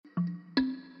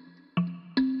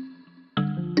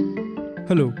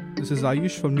Hello, this is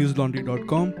Ayush from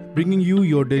newslaundry.com, bringing you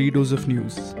your daily dose of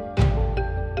news.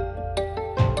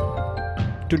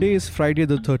 Today is Friday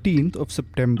the 13th of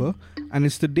September, and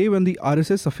it's the day when the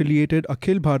RSS-affiliated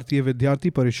Akhil Bharatiya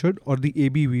Vidyarthi Parishad, or the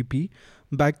ABVP,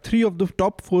 bagged 3 of the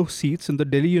top 4 seats in the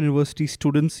Delhi University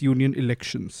Students' Union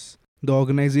elections. The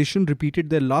organization repeated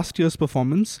their last year's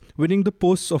performance, winning the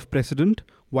posts of President,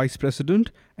 Vice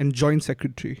President, and Joint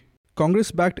Secretary.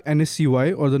 Congress-backed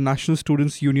NSUI, or the National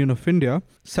Students' Union of India,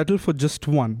 settled for just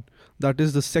one, that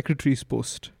is the Secretary's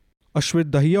post.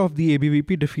 Ashwit Dahiya of the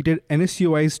ABVP defeated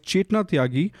NSUI's Chetna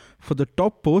Tyagi for the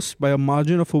top post by a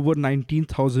margin of over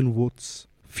 19,000 votes.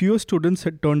 Fewer students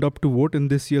had turned up to vote in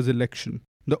this year's election.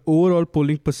 The overall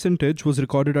polling percentage was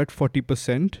recorded at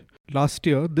 40%. Last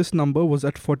year, this number was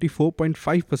at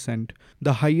 44.5%,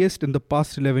 the highest in the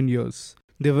past 11 years.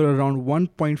 There were around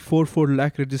 1.44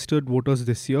 lakh registered voters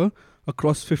this year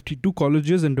across 52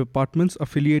 colleges and departments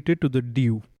affiliated to the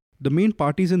DU. The main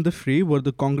parties in the fray were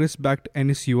the Congress-backed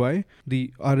NSUI,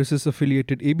 the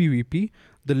RSS-affiliated ABVP,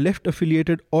 the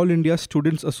left-affiliated All India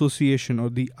Students Association,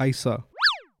 or the ISA.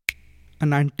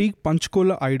 An antique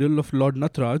Panchkola idol of Lord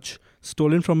Nataraj,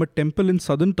 stolen from a temple in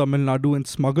southern Tamil Nadu and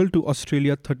smuggled to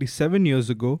Australia 37 years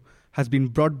ago, has been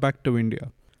brought back to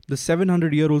India. The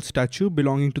 700-year-old statue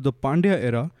belonging to the Pandya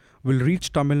era will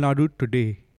reach Tamil Nadu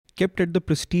today. Kept at the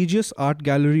prestigious Art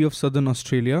Gallery of Southern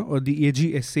Australia, or the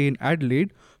AGSA in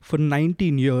Adelaide, for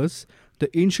 19 years, the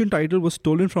ancient idol was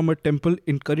stolen from a temple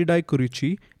in Karidai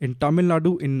Kurichi in Tamil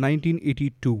Nadu in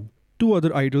 1982. 2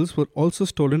 other idols were also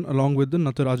stolen along with the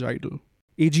Nataraj idol.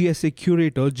 AGSA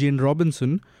curator Jane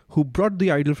Robinson, who brought the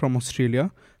idol from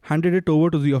Australia, handed it over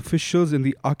to the officials in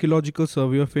the Archaeological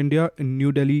Survey of India in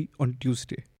New Delhi on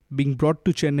Tuesday. Being brought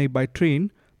to Chennai by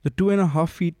train, the 2.5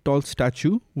 feet tall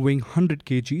statue, weighing 100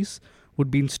 kgs, would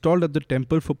be installed at the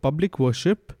temple for public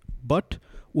worship, but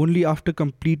only after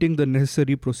completing the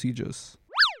necessary procedures.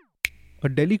 A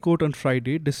Delhi court on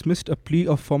Friday dismissed a plea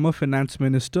of former Finance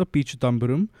Minister P.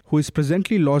 Chidambaram, who is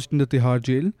presently lodged in the Tihar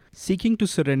jail, seeking to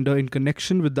surrender in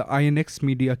connection with the INX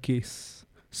media case.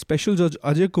 Special Judge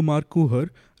Ajay Kumar Kuhar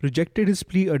rejected his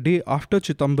plea a day after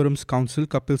Chidambaram's counsel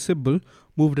Kapil Sibal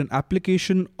moved an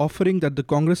application offering that the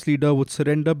Congress leader would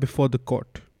surrender before the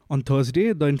court. On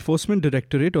Thursday, the Enforcement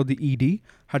Directorate, or the ED,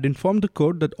 had informed the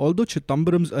court that although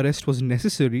Chidambaram's arrest was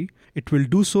necessary, it will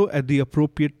do so at the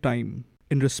appropriate time.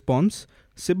 In response,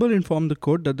 Sibal informed the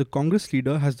court that the Congress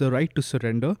leader has the right to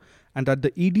surrender and that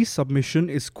the ED's submission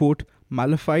is, quote,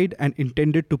 malafide and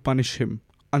intended to punish him,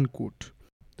 unquote.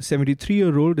 The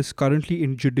 73-year-old is currently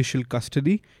in judicial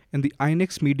custody in the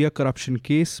INX media corruption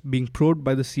case being probed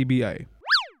by the CBI.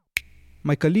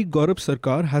 My colleague Gaurav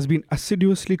Sarkar has been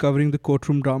assiduously covering the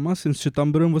courtroom drama since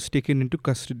Chidambaram was taken into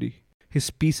custody. His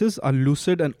pieces are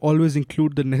lucid and always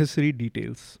include the necessary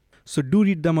details. So do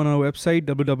read them on our website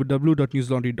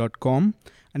www.newslaundry.com,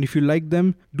 and if you like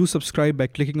them, do subscribe by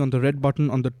clicking on the red button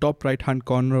on the top right-hand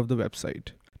corner of the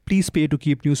website. Please pay to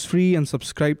keep news free and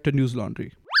subscribe to News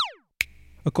Laundry.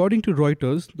 According to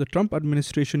Reuters, the Trump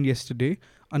administration yesterday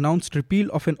announced repeal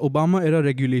of an Obama-era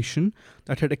regulation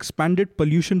that had expanded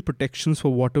pollution protections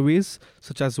for waterways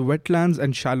such as wetlands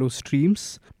and shallow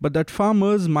streams, but that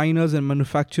farmers, miners and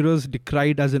manufacturers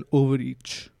decried as an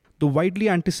overreach. The widely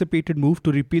anticipated move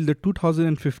to repeal the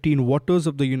 2015 Waters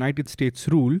of the United States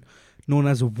rule, known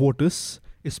as WOTUS,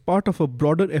 is part of a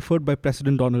broader effort by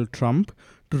President Donald Trump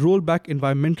to roll back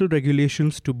environmental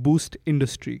regulations to boost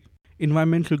industry.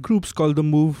 Environmental groups call the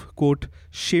move, quote,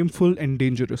 shameful and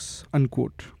dangerous,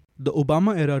 unquote. The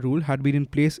Obama-era rule had been in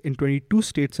place in 22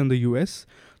 states in the US,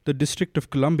 the District of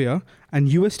Columbia, and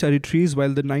US territories,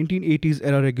 while the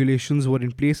 1980s-era regulations were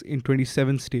in place in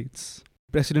 27 states.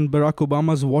 President Barack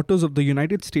Obama's Waters of the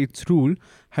United States rule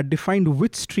had defined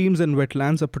which streams and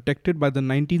wetlands are protected by the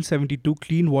 1972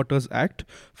 Clean Waters Act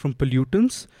from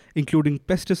pollutants, including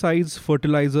pesticides,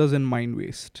 fertilizers, and mine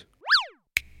waste.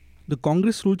 The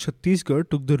Congress ruled Chhattisgarh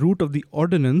took the route of the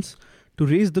ordinance to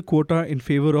raise the quota in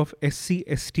favor of SC,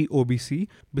 ST, OBC,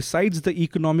 besides the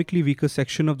economically weaker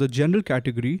section of the general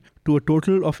category, to a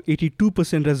total of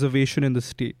 82% reservation in the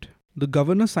state. The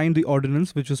governor signed the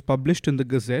ordinance, which was published in the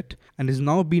Gazette and is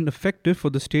now being effective for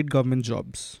the state government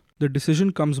jobs. The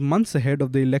decision comes months ahead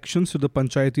of the elections to the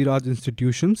Panchayati Raj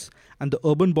institutions and the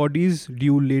urban bodies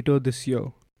due later this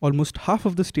year. Almost half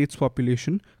of the state's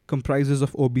population comprises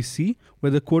of OBC,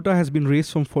 where the quota has been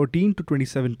raised from 14 to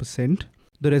 27%.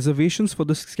 The reservations for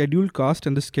the scheduled caste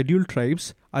and the scheduled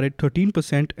tribes are at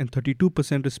 13% and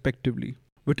 32% respectively.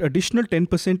 With additional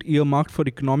 10% earmarked for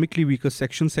economically weaker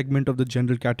section segment of the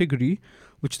general category,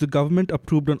 which the government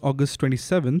approved on August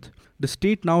 27th, the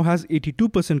state now has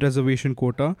 82% reservation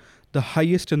quota, the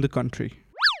highest in the country.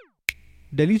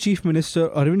 Delhi Chief Minister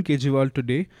Arvind Kejriwal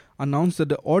today announced that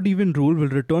the odd-even rule will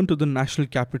return to the national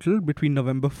capital between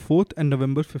November 4th and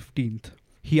November 15th.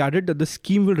 He added that the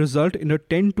scheme will result in a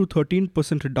 10 to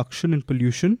 13% reduction in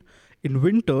pollution in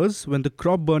winters when the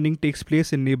crop burning takes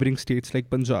place in neighbouring states like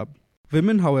Punjab.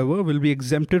 Women, however, will be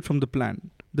exempted from the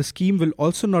plan. The scheme will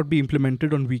also not be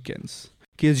implemented on weekends.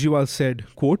 Kejriwal said,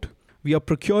 quote, "We are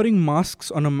procuring masks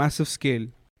on a massive scale.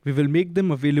 We will make them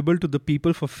available to the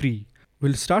people for free.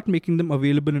 We'll start making them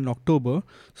available in October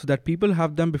so that people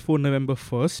have them before November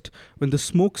 1st when the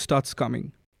smoke starts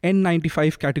coming.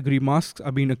 N95 category masks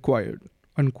are being acquired."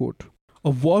 Unquote. A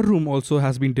war room also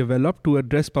has been developed to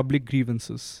address public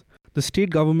grievances. The state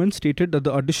government stated that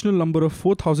the additional number of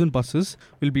 4,000 buses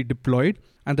will be deployed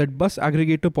and that bus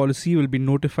aggregator policy will be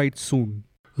notified soon.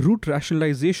 Route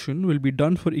rationalization will be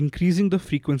done for increasing the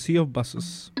frequency of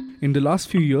buses. In the last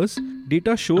few years,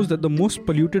 data shows that the most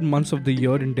polluted months of the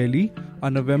year in Delhi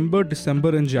are November,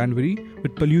 December and January,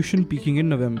 with pollution peaking in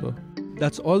November.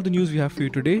 That's all the news we have for you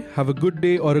today. Have a good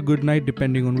day or a good night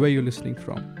depending on where you're listening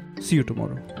from. See you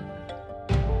tomorrow.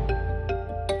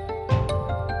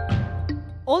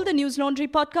 All the News Laundry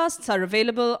podcasts are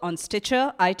available on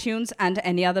Stitcher, iTunes, and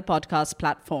any other podcast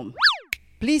platform.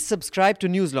 Please subscribe to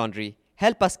News Laundry.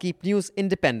 Help us keep news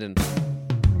independent.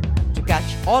 To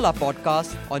catch all our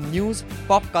podcasts on news,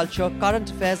 pop culture, current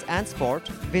affairs, and sport,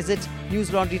 visit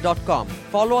newslaundry.com.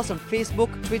 Follow us on Facebook,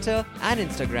 Twitter, and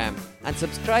Instagram, and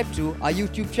subscribe to our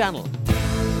YouTube channel.